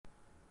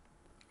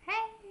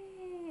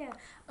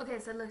Okay,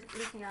 so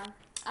listen, y'all.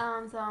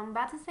 So I'm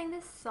about to sing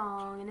this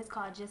song, and it's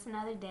called "Just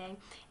Another Day,"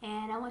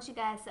 and I want you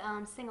guys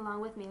to sing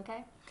along with me,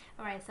 okay?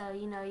 All right. So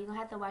you're gonna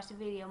have to watch the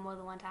video more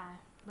than one time,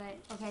 but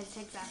okay,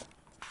 check this out.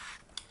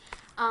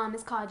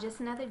 It's called "Just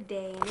Another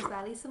Day," and it's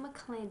by Lisa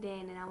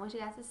Mcclendon, and I want you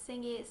guys to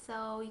sing it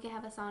so you can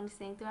have a song to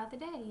sing throughout the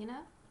day.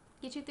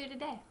 Get you through the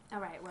day. All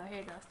right. Well, here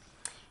it goes.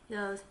 It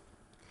goes.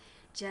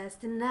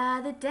 Just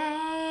another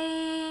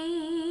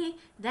day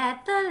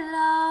that the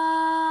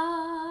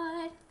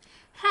Lord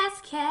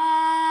has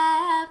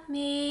kept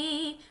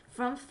me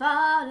from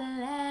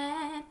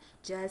falling.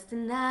 Just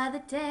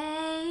another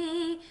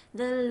day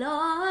the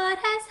Lord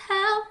has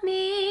helped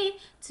me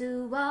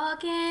to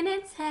walk in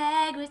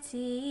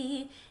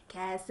integrity,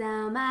 cast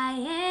down my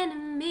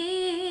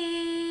enemies.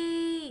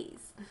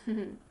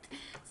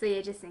 So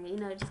yeah, just sing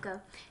it, just go.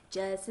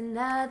 Just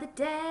another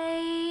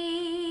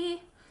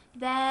day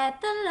that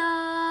the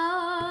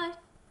Lord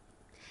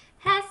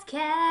has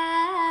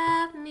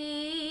kept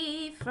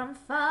me from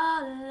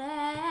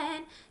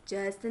falling.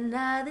 Just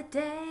another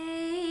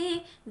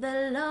day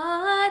the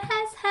Lord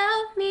has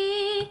helped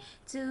me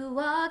to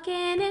walk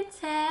in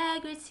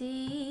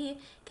integrity,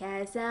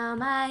 cast out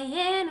my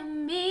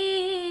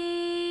enemies.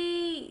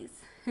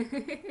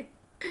 Okay,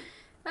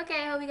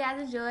 I hope you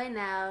guys enjoy.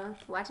 Now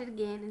watch it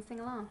again and sing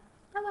along.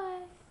 Bye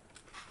bye.